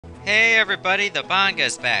Hey everybody, the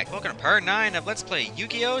Banga's back. Welcome to part 9 of Let's Play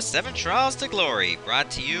Yu-Gi-Oh! 7 Trials to Glory,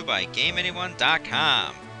 brought to you by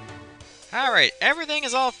GameAnyone.com. Alright, everything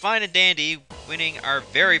is all fine and dandy, winning our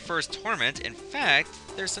very first tournament. In fact,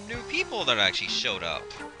 there's some new people that actually showed up.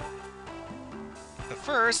 But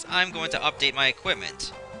first, I'm going to update my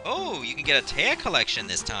equipment. Oh, you can get a Taya collection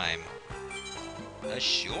this time.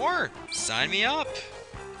 Sure, sign me up.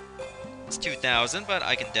 It's 2,000, but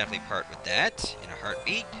I can definitely part with that in a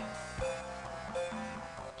heartbeat.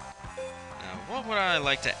 What would I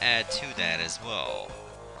like to add to that as well?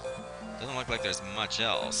 Doesn't look like there's much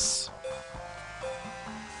else.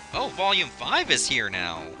 Oh, Volume 5 is here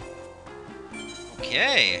now!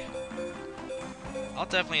 Okay. I'll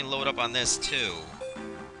definitely load up on this too.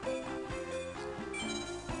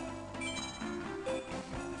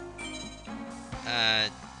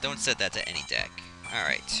 Don't set that to any deck.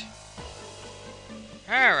 Alright.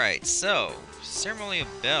 Alright, so Ceremony of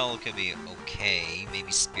Bell could be okay.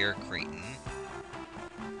 Maybe Spear Cretin.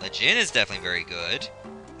 Legend is definitely very good.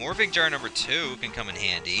 Morphing Jar number 2 can come in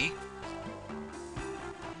handy.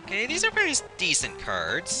 Okay, these are pretty decent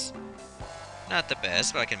cards. Not the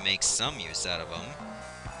best, but I can make some use out of them.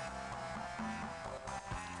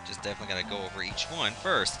 Just definitely gotta go over each one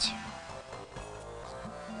first.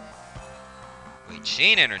 Wait,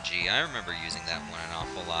 Chain Energy. I remember using that one an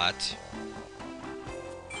awful lot.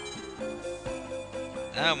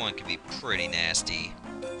 That one could be pretty nasty.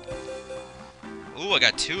 Ooh, I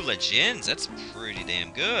got 2 Legends. That's pretty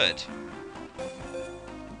damn good.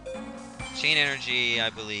 Chain Energy,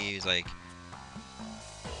 I believe, is like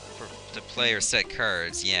to play or set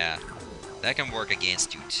cards. Yeah, that can work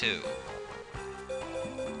against you too.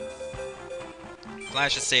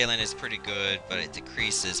 Flash Assailant is pretty good, but it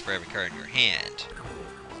decreases for every card in your hand.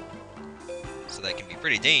 So that can be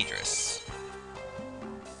pretty dangerous.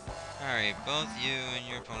 Alright, both you and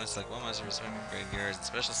your opponent select one monster from graveyards and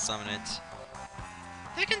special summon it.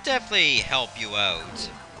 That can definitely help you out,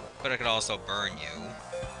 but it could also burn you,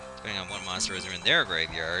 depending on what monsters are in their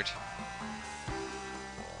graveyard.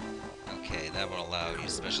 Okay, that will allow you to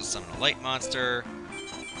special summon a light monster,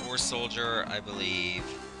 or soldier, I believe.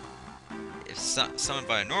 If summoned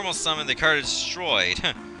by a normal summon, the card is destroyed.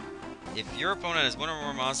 If your opponent has one or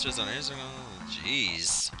more monsters on his... Oh,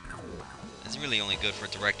 jeez. That's really only good for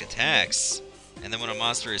direct attacks. And then when a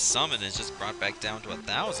monster is summoned, it's just brought back down to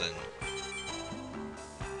 1,000.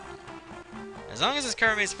 As long as this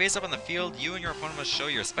card remains face up on the field, you and your opponent must show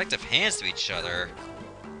your respective hands to each other.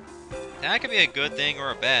 That could be a good thing or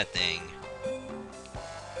a bad thing.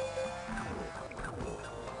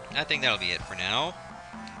 I think that'll be it for now.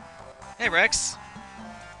 Hey, Rex.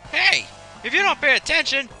 Hey! If you don't pay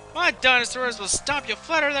attention, my dinosaurs will stomp you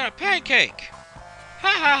flatter than a pancake!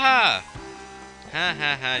 Ha ha ha! Ha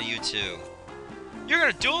ha ha, you too. You're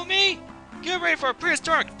gonna duel me? Get ready for a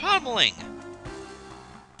prehistoric pummeling!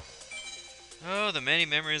 Oh, the many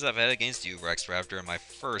memories I've had against you, Rex Raptor, in my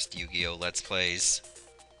first Yu-Gi-Oh! Let's Plays.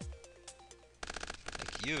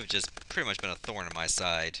 Like, you've just pretty much been a thorn in my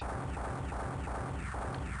side.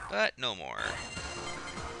 But no more.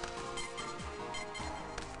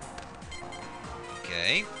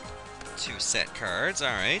 Okay. 2 set cards,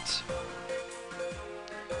 alright.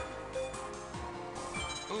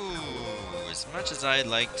 Ooh, as much as I'd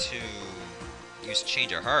like to use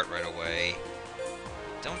Change of Heart right away,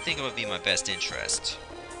 don't think it would be my best interest.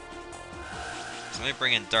 So let me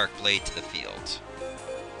bring in Dark Blade to the field.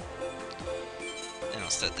 And I'll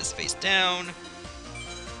set this face down.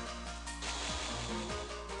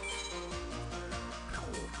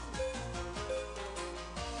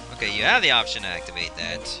 Okay, you have the option to activate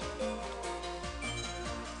that.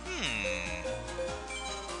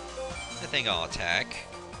 I think I'll attack.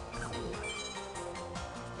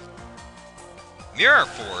 Mirror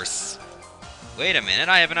Force? Wait a minute,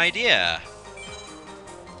 I have an idea.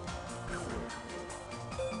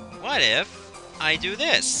 What if I do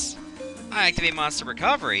this? I activate Monster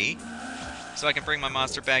Recovery, so I can bring my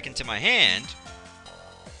monster back into my hand.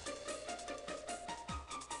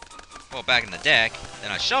 Well, back in the deck,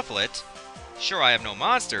 then I shuffle it. Sure, I have no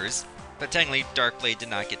monsters, but technically Dark Blade did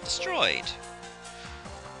not get destroyed.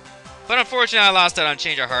 But unfortunately, I lost out on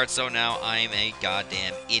Change of Heart, so now I'm a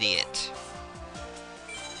goddamn idiot.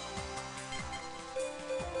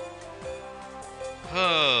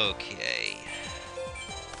 Okay.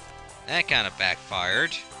 That kind of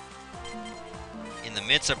backfired. In the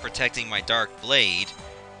midst of protecting my Dark Blade,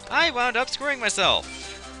 I wound up screwing myself.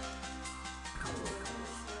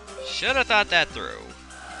 Should have thought that through.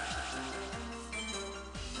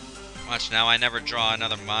 Watch now, I never draw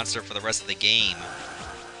another monster for the rest of the game.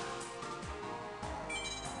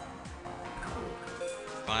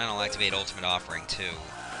 fine. I'll activate Ultimate Offering, too.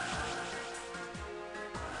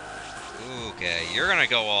 Okay, you're gonna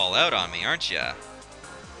go all out on me, aren't ya?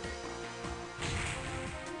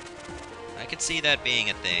 I could see that being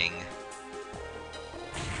a thing.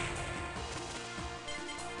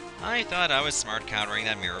 I thought I was smart countering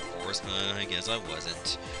that Mirror Force, but I guess I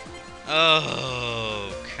wasn't.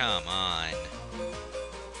 Oh, come on.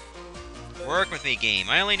 Work with me, game.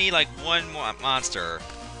 I only need like one monster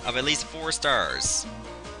of at least 4 stars.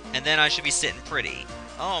 And then I should be sitting pretty.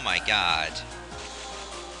 Oh my god.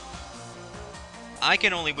 I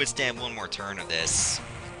can only withstand one more turn of this.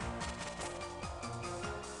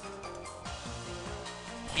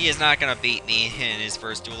 He is not going to beat me in his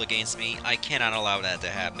first duel against me. I cannot allow that to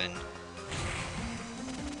happen.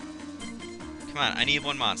 Come on, I need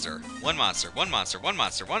one monster. One monster, one monster, one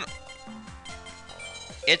monster, one...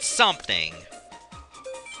 It's something.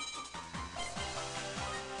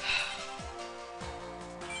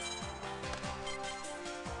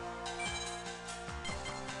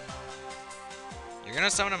 You're gonna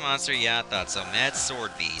summon a monster? Yeah, I thought so. Mad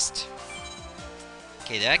Sword Beast.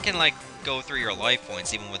 Okay, that can, like, go through your life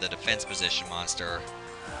points even with a defense position monster.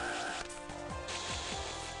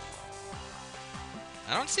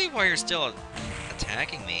 I don't see why you're still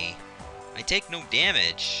attacking me. I take no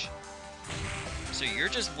damage. So you're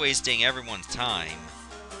just wasting everyone's time.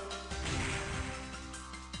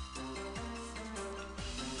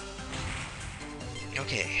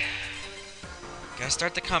 Okay. Gotta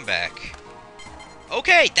start the comeback.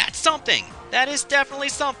 Okay, that's something! That is definitely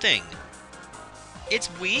something! It's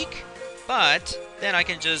weak, but then I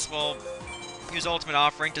can just, well, use Ultimate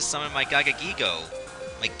Offering to summon my Gagagigo.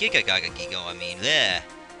 My Giga Gagagigo, I mean, bleh.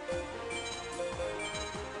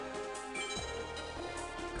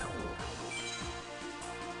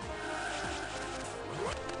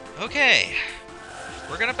 Okay.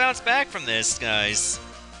 We're gonna bounce back from this, guys.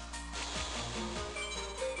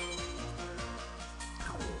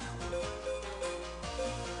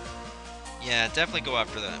 Yeah, definitely go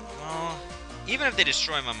after them. Well, even if they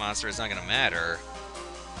destroy my monster, it's not gonna matter.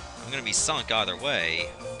 I'm gonna be sunk either way.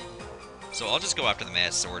 So I'll just go after the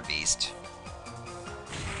Mad Sword Beast.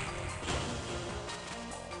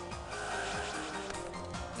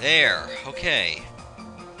 There, okay.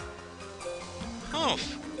 Oh,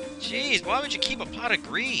 jeez, why would you keep a Pot of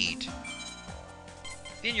Greed?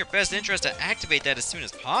 It'd be in your best interest to activate that as soon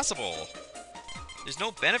as possible. There's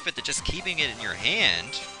no benefit to just keeping it in your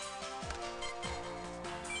hand.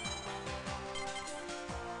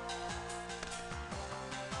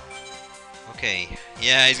 Okay,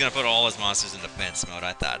 yeah, he's gonna put all his monsters in defense mode,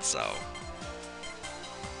 I thought so.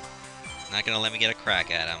 Not gonna let me get a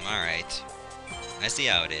crack at him, alright. I see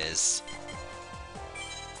how it is.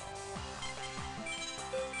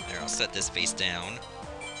 There, I'll set this face down.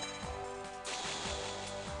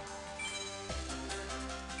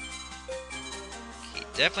 Okay,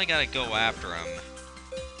 definitely gotta go after him.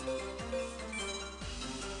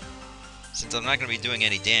 Since I'm not gonna be doing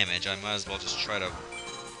any damage, I might as well just try to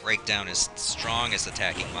break down his strongest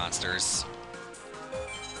attacking monsters.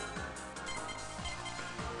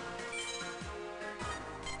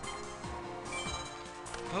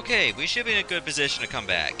 Okay, we should be in a good position to come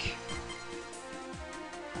back.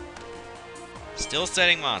 Still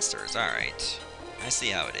setting monsters, alright. I see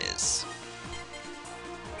how it is.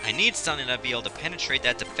 I need something to be able to penetrate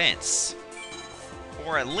that defense.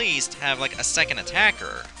 Or at least have like a second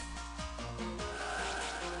attacker.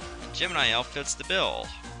 And Gemini Elf fits the bill.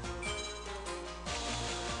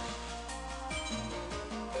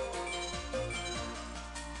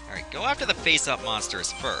 Alright, go after the face-up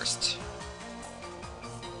monsters first.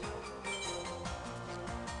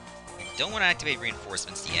 I don't want to activate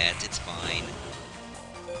reinforcements yet, it's fine.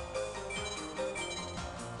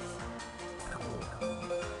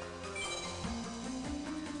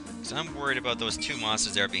 Because I'm worried about those 2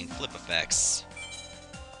 monsters there being flip effects.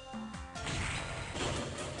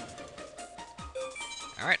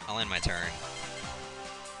 Alright, I'll end my turn.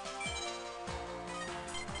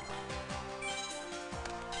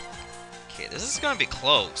 Okay, this is gonna be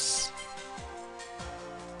close.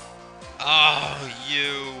 Oh,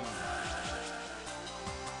 you...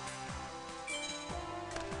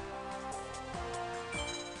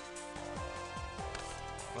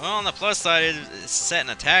 Well, on the plus side, it's set in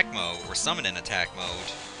attack mode, or summoned in attack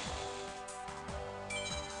mode.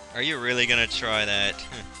 Are you really gonna try that?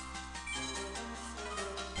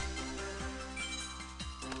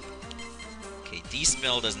 Okay,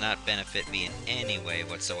 D-Spell does not benefit me in any way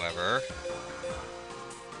whatsoever.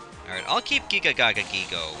 Alright, I'll keep Giga Gaga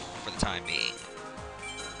Gigo for the time being.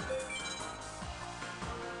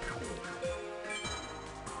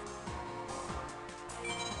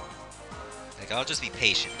 Like, I'll just be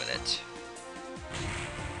patient with it.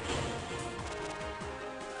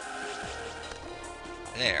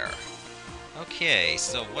 There. Okay,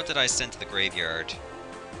 so what did I send to the graveyard?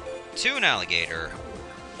 Toon Alligator.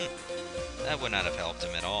 That would not have helped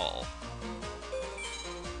him at all.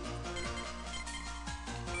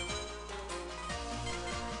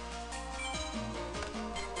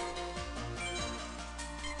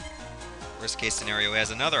 Worst case scenario, he has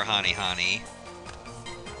another Hani.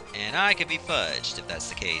 And I could be fudged if that's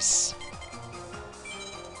the case.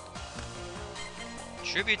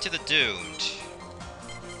 Tribute to the Doomed.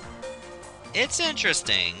 It's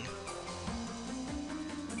interesting.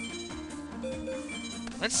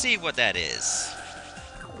 Let's see what that is.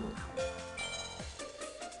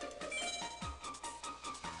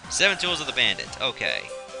 Seven Tools of the Bandit. Okay.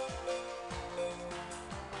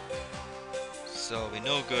 So it'll be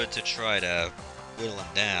no good to try to whittle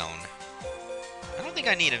him down. I don't think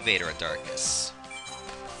I need Invader of Darkness.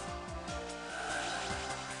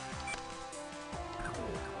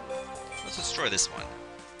 Let's destroy this one.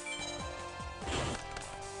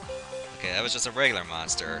 Okay, that was just a regular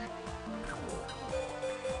monster.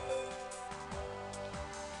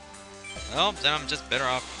 Well, then I'm just better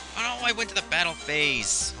off... Oh no, I went to the battle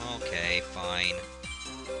phase! Okay, fine.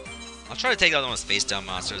 I'll try to take out those face-down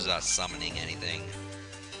monsters without summoning anything.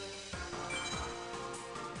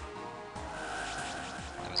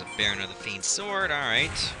 That was a Baron of the Fiend's Sword,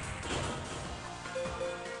 alright.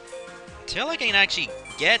 Until I can actually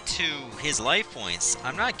get to his life points,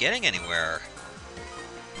 I'm not getting anywhere.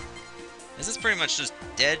 This is pretty much just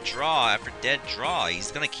dead draw after dead draw.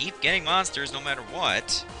 He's gonna keep getting monsters no matter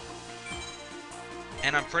what.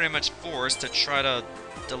 And I'm pretty much forced to try to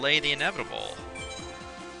delay the inevitable.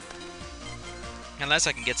 Unless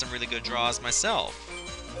I can get some really good draws myself.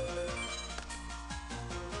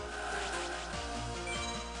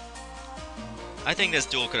 I think this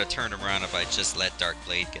duel could have turned around if I just let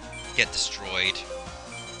Darkblade get destroyed.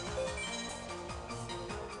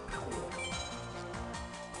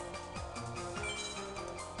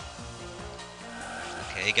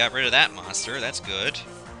 Okay, got rid of that monster. That's good.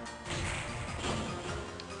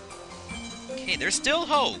 Okay, there's still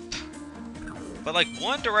hope. But like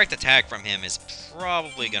one direct attack from him is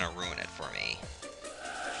probably gonna ruin it for me.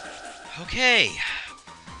 Okay.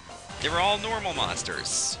 They were all normal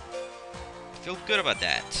monsters. I feel good about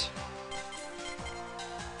that.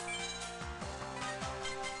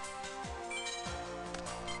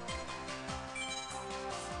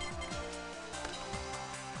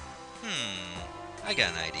 I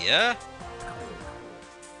got an idea.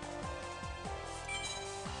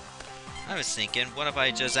 I was thinking, what if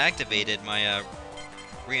I just activated my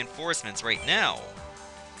reinforcements right now?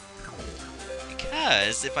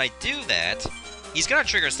 Because if I do that, he's gonna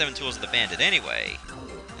trigger 7 Tools of the Bandit anyway.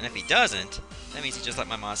 And if he doesn't, that means he just let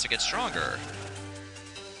my monster get stronger.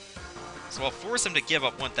 So I'll force him to give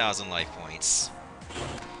up 1,000 life points.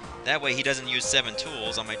 That way he doesn't use 7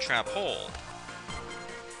 Tools on my trap hole.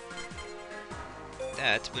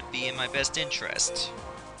 That would be in my best interest.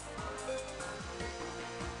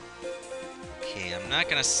 Okay, I'm not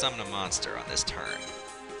gonna summon a monster on this turn.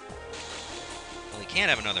 Well, he can't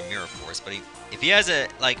have another Mirror Force, but if he has a,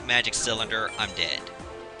 like, Magic Cylinder, I'm dead.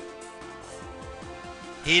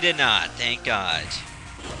 He did not, thank God.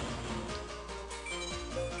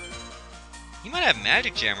 He might have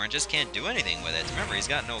Magic Jammer and just can't do anything with it. Remember, he's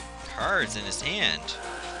got no cards in his hand.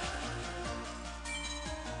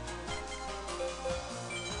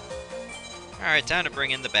 Alright, time to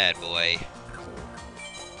bring in the bad boy.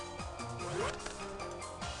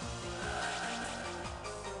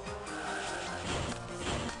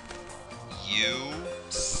 You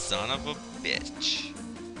son of a bitch.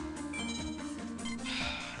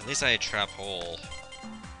 At least I had Trap Hole.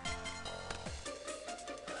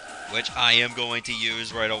 Which I am going to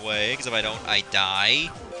use right away, because if I don't, I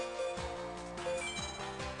die.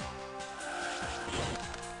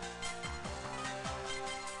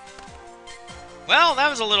 Well, that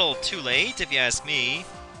was a little too late, if you ask me.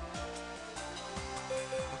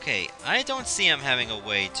 Okay, I don't see him having a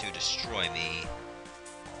way to destroy me.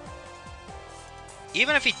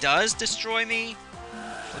 Even if he does destroy me,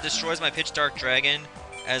 or destroys my Pitch Dark Dragon,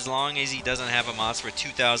 as long as he doesn't have a monster with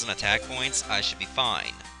 2,000 attack points, I should be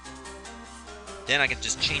fine. Then I can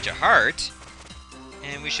just change a heart,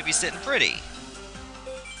 and we should be sitting pretty.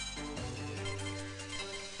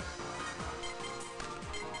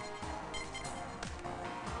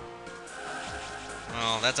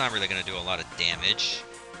 Well, that's not really going to do a lot of damage.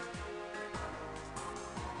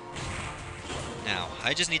 Now,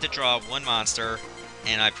 I just need to draw one monster,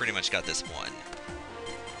 and I pretty much got this one.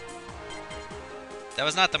 That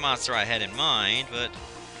was not the monster I had in mind, but...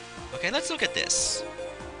 Okay, let's look at this.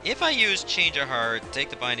 If I use Change of Heart, take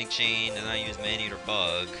the Binding Chain, and I use Man-Eater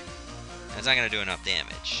Bug, that's not going to do enough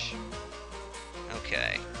damage.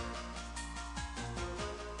 Okay.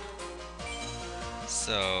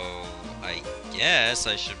 So, I guess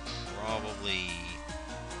I should probably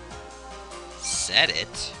set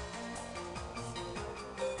it.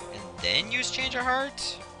 And then use Change of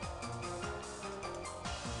Heart?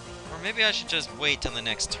 Or maybe I should just wait till the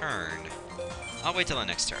next turn. I'll wait till the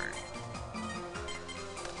next turn.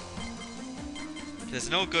 It's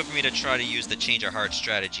no good for me to try to use the Change of Heart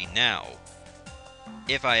strategy now,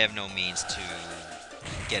 if I have no means to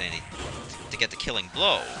get the killing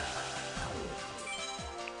blow.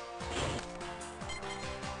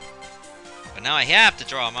 But now I have to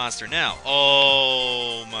draw a monster now.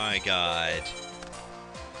 Oh my god.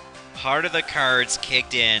 Heart of the cards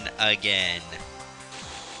kicked in again.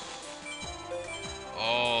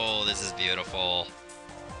 Oh, this is beautiful.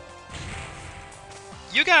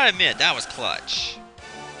 You gotta admit, that was clutch.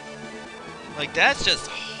 Like, that's just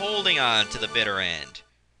holding on to the bitter end.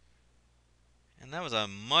 And that was a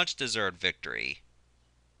much-deserved victory.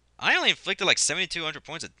 I only inflicted like 7,200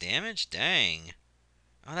 points of damage? Dang.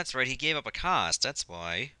 Oh, that's right, he gave up a cost, that's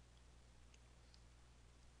why.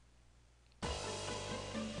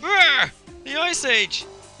 Brrr! The Ice Age!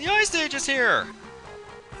 The Ice Age is here!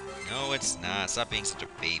 No, it's not. Stop being such a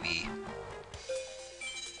baby.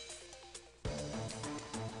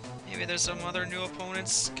 Maybe there's some other new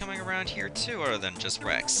opponents coming around here too, other than just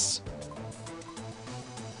Rex.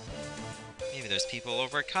 Maybe there's people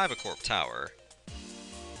over at Kaiba Tower.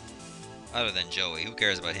 Other than Joey, who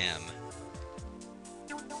cares about him?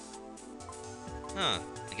 Huh,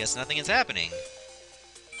 I guess nothing is happening.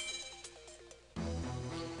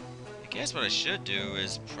 I guess what I should do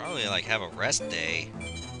is probably like have a rest day.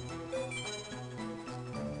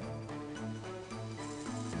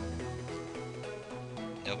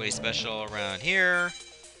 Nobody special around here.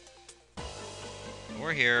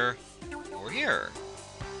 Or here. Or here.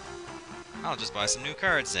 I'll just buy some new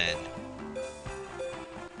cards then.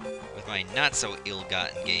 With my not so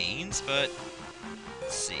ill-gotten gains, but...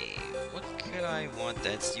 Let's see. What could I want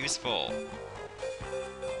that's useful?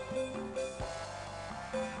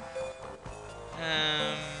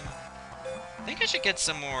 I think I should get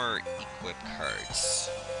some more equip cards.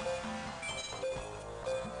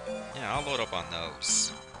 Yeah, I'll load up on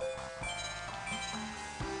those.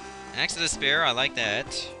 Axe of Despair, I like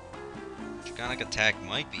that. Draconic Attack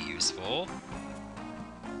might be useful.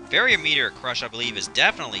 Barrier Meteor Crush, I believe, is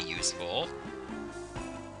definitely useful.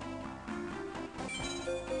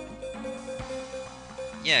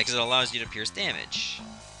 Yeah, because it allows you to pierce damage.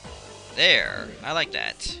 There, I like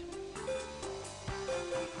that.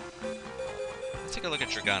 Let's take a look at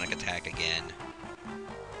Draconic Attack again.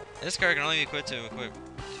 This card can only be equipped to equip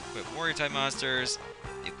Warrior-type monsters.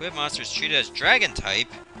 The equipped monster is treated as Dragon-type.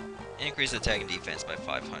 Increase attack and defense by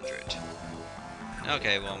 500.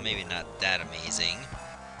 Okay, well, maybe not that amazing.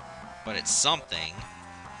 But it's something.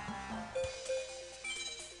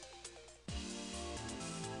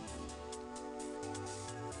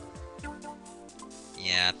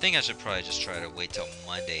 Yeah, I think I should probably just try to wait till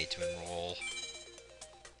Monday to enroll.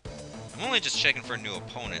 I'm only just checking for new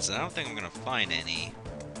opponents, and I don't think I'm going to find any.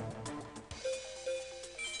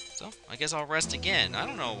 So, I guess I'll rest again. I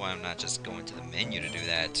don't know why I'm not just going to the menu to do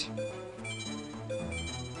that.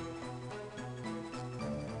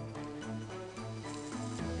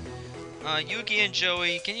 Yuki and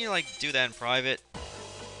Joey, can you, like, do that in private?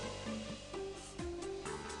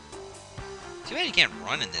 Too bad you can't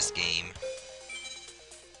run in this game.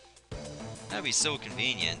 That'd be so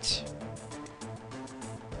convenient.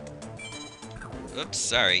 Oops,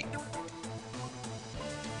 sorry.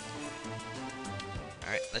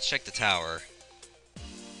 Alright, let's check the tower.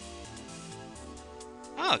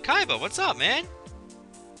 Oh, Kaiba, what's up, man?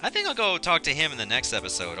 I think I'll go talk to him in the next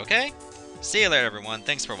episode, okay? See you later, everyone.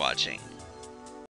 Thanks for watching.